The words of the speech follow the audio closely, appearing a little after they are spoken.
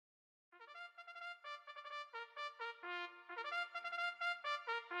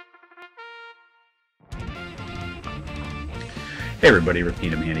Hey everybody, Rick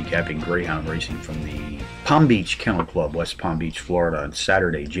Needham handicapping greyhound racing from the Beach Kennel Club, West Palm Beach, Florida on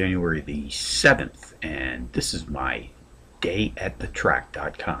Saturday, January the 7th, and this is my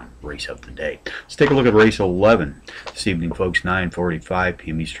dayatthetrack.com race of the day. Let's take a look at race 11 this evening, folks. 9:45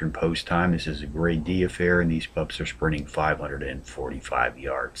 p.m. Eastern Post Time. This is a grade D affair, and these pups are sprinting 545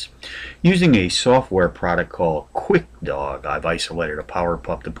 yards. Using a software product called Quick Dog, I've isolated a power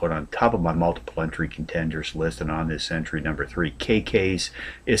pup to put on top of my multiple entry contenders list, and on this entry, number 3, KK's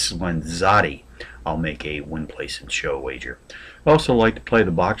Islanzati, I'll make a win, place, and show wager. I also like to play the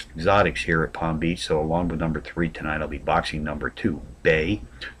boxed exotics here at Palm Beach, so along with number 3 tonight, I'll be boxing number 2, Bay,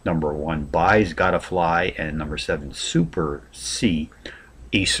 number 1, Buy's Gotta Fly, and number 7, Super C,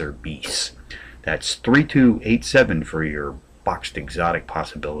 Acer Beast. That's 3287 for your boxed exotic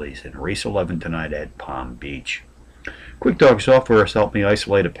possibilities in race 11 tonight at Palm Beach. Quick Dog software has helped me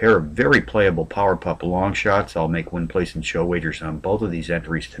isolate a pair of very playable power pup long shots. I'll make win, place, and show wagers on both of these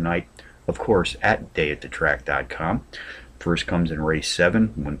entries tonight, of course, at dayatthetrack.com. First comes in race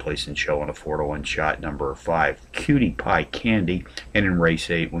 7, win, place, and show on a 4-1 shot, number 5, Cutie Pie Candy, and in race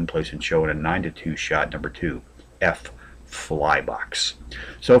 8, win, place, and show on a 9-2 shot, number 2, F Flybox.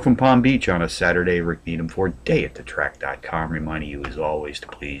 So from Palm Beach on a Saturday, Rick Needham for dayatthetrack.com, reminding you as always to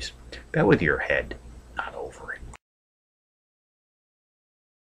please bet with your head,